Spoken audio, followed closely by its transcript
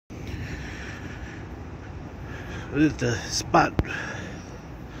This is the spot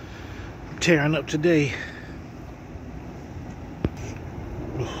I'm tearing up today.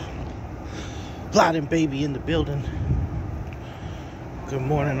 Plotting baby in the building. Good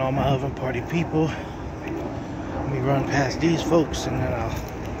morning, all my oven party people. Let me run past these folks and then I'll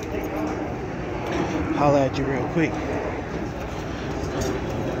holler at you real quick.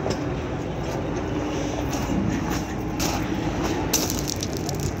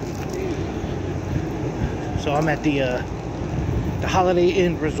 So I'm at the Holiday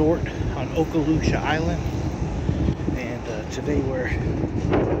Inn Resort on Okaloosa Island, and today we're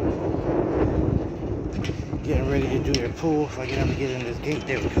getting ready to do their pool. If I can ever get in this gate,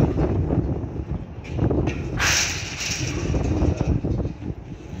 there we go.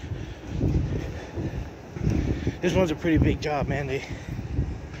 This one's a pretty big job, man.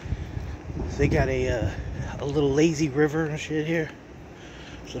 They got a little lazy river and shit here.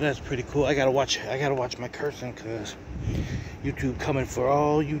 So that's pretty cool. I gotta watch my cursing, cause YouTube coming for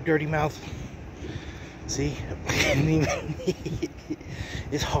all you dirty mouth. See,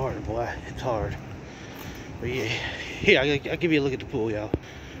 it's hard, boy. It's hard. But yeah, here I'll give you a look at the pool, y'all.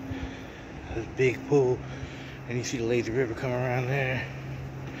 This big pool, and you see the lazy river coming around there.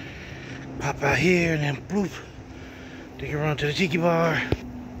 Pop out here, and then bloop, take it around to the tiki bar.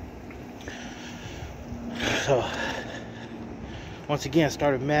 So. Once again,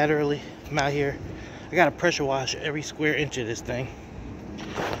 started mad early. I'm out here. I gotta pressure wash every square inch of this thing.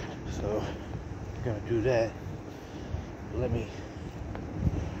 So, I'm gonna do that. Let me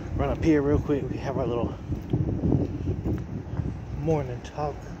run up here real quick. We have our little morning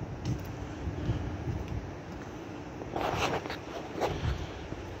talk.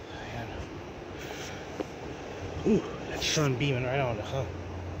 Ooh, that sun beaming right on us, huh?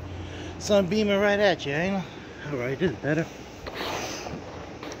 Sun beaming right at you, ain't it? Alright, this is better.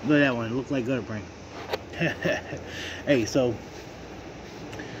 Look at that one, it looked like gutter brain. Hey, so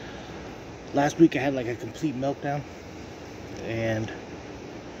last week I had like a complete meltdown, and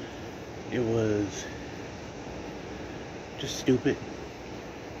it was just stupid.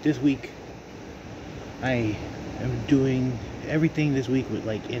 This week I am doing everything this week with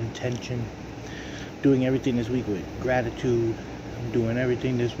like intention, doing everything this week with gratitude. I'm doing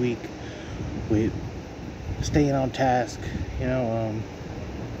everything this week with staying on task, you know.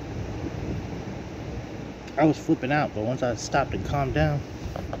 I was flipping out, but once I stopped and calmed down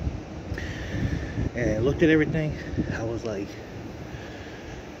and looked at everything, I was like,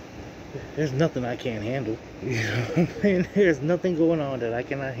 there's nothing I can't handle. You know what I'm saying? There's nothing going on that I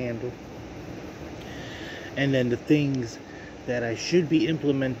cannot handle. And then the things that I should be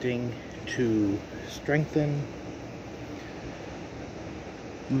implementing to strengthen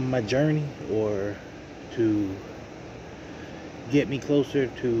my journey or to get me closer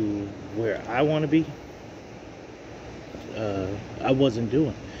to where I want to be, I wasn't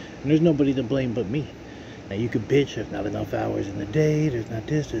doing. And there's nobody to blame but me. Now you could bitch, there's not enough hours in the day, there's not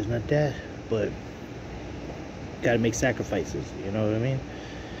this, there's not that, but gotta make sacrifices, you know what I mean?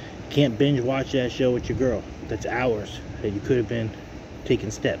 Can't binge watch that show with your girl. That's hours that you could have been taking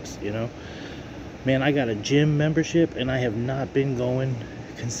steps, you know? Man, I got a gym membership and I have not been going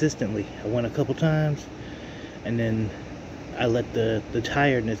consistently. I went a couple times and then I let the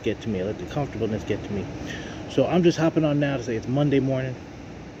tiredness get to me. I let the comfortableness get to me. So I'm just hopping on now to say it's Monday morning.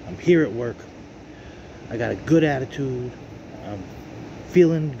 I'm here at work. I got a good attitude. I'm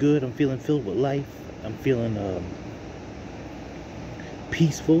feeling good. I'm feeling filled with life. I'm feeling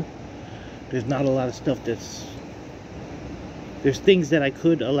peaceful. There's not a lot of stuff there's things that I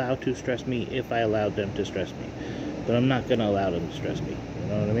could allow to stress me if I allowed them to stress me. But I'm not gonna allow them to stress me. You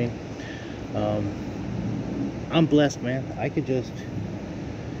know what I mean? I'm blessed, man. I could just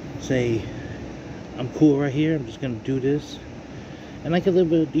say, I'm cool right here. I'm just gonna do this, and I could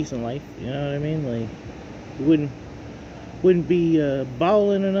live a decent life. You know what I mean? Like, it wouldn't be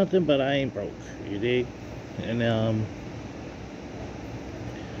balling or nothing, but I ain't broke. You dig? And I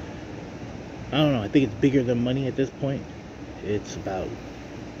don't know. I think it's bigger than money at this point. It's about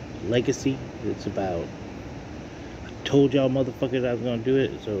legacy. It's about, I told y'all motherfuckers I was gonna do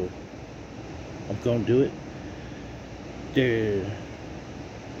it, so I'm gonna do it.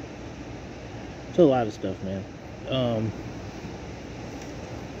 It's a lot of stuff, man.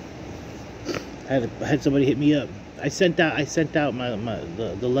 I had somebody hit me up. I sent out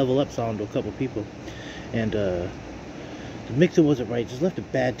the level up song to a couple people, and the mixer wasn't right. Just left a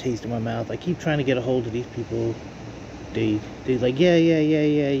bad taste in my mouth. I keep trying to get a hold of these people. They like, yeah,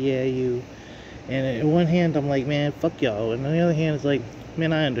 you. And in one hand I'm like, man, fuck y'all, and on the other hand it's like,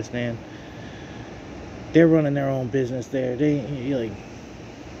 man, I understand. They're running their own business there. You're like,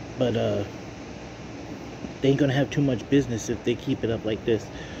 but they ain't gonna have too much business if they keep it up like this.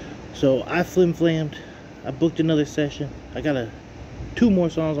 So I flim-flammed. I booked another session. I got 2 more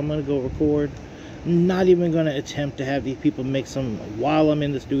songs I'm gonna go record. I'm not even gonna attempt to have these people mix them while I'm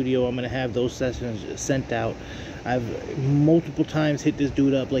in the studio. I'm gonna have those sessions sent out. I've multiple times hit this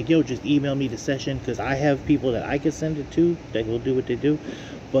dude up like, yo, just email me the session, because I have people that I can send it to that will do what they do.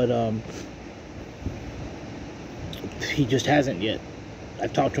 But he just hasn't yet.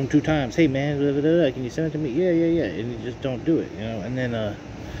 I've talked to him 2 times. Hey man, blah, blah, blah, can you send it to me? Yeah. And he just don't do it, you know. And then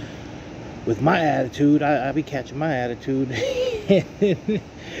with my attitude, I be catching my attitude.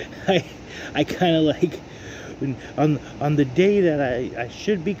 I kind of like, on the day that I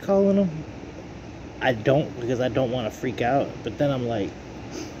should be calling him, I don't, because I don't want to freak out. But then I'm like,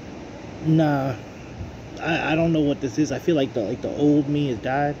 nah, I don't know what this is. I feel like the old me has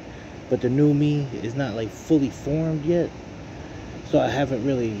died, but the new me is not like fully formed yet. So I haven't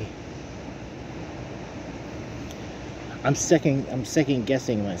really. I'm second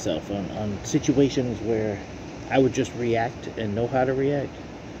guessing myself on situations where I would just react and know how to react.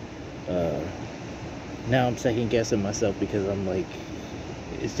 Now I'm second guessing myself, because I'm like,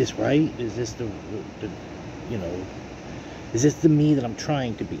 is this right? Is this the you know, is this the me that I'm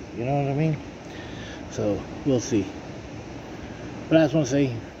trying to be? You know what I mean? So we'll see. But I just want to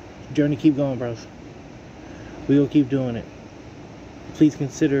say, journey keep going, bros. We will keep doing it. Please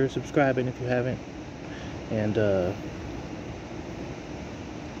consider subscribing if you haven't. And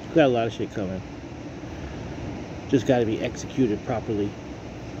we got a lot of shit coming. Just got to be executed properly.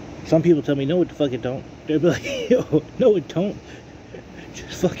 Some people tell me, no, what the fuck it don't. They'll be like, yo, no, it don't.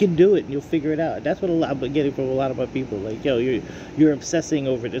 Just fucking do it and you'll figure it out. That's what I'm getting from a lot of my people. Like, yo, you're obsessing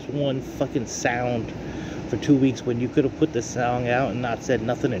over this one fucking sound for 2 weeks, when you could have put the song out and not said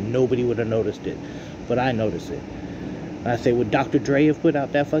nothing and nobody would have noticed it. But I noticed it. And I say, would Dr. Dre have put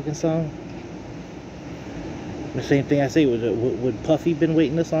out that fucking song? The same thing I say, would Puffy been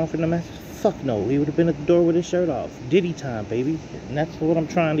waiting this long for the message? Fuck no, he would have been at the door with his shirt off. Diddy time, baby. And that's what I'm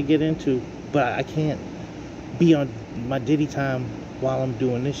trying to get into. But I can't be on my Diddy time while I'm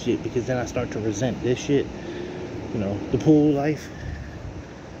doing this shit, because then I start to resent this shit. You know, the pool life.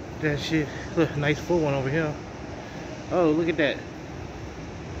 That shit. Look, nice full one over here. Oh, look at that.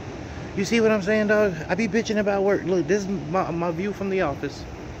 You see what I'm saying, dog? I be bitching about work. Look, this is my view from the office.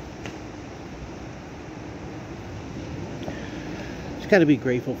 Just gotta be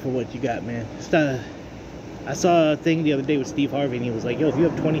grateful for what you got, man. I saw a thing the other day with Steve Harvey, and he was like, yo, if you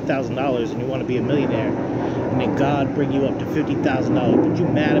have $20,000 and you want to be a millionaire, and then God bring you up to $50,000, but you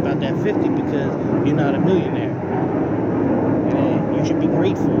mad about that 50 because you're not a millionaire. And you should be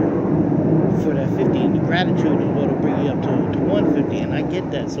grateful for that 50, and the gratitude is what will bring you up to 150. And I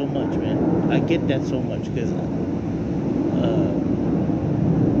get that so much, man. I get that so much, because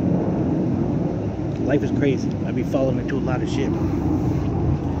life is crazy. I be falling into a lot of shit.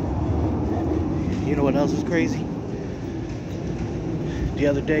 You know what else is crazy? The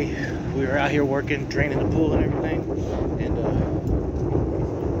other day, we were out here working, draining the pool and everything, and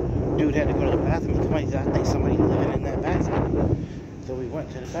dude had to go to the bathroom. I think somebody living in that bathroom. So we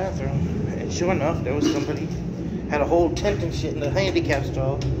went to the bathroom, and sure enough, there was somebody had a whole tent and shit in the handicap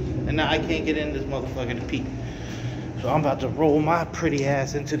stall, and now I can't get in this motherfucker to pee. So I'm about to roll my pretty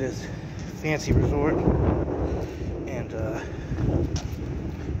ass into this fancy resort and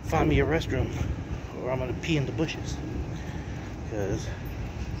find me a restroom, or I'm gonna pee in the bushes. Because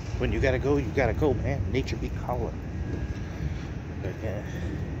when you gotta go, man. Nature be calling. Okay.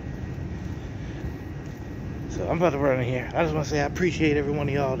 So I'm about to run in here. I just want to say I appreciate every one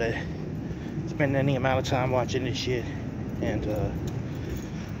of y'all that spend any amount of time watching this shit. And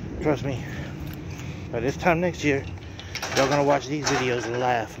trust me, by this time next year, y'all gonna watch these videos and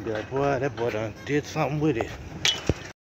laugh and be like, boy, that boy done did something with it.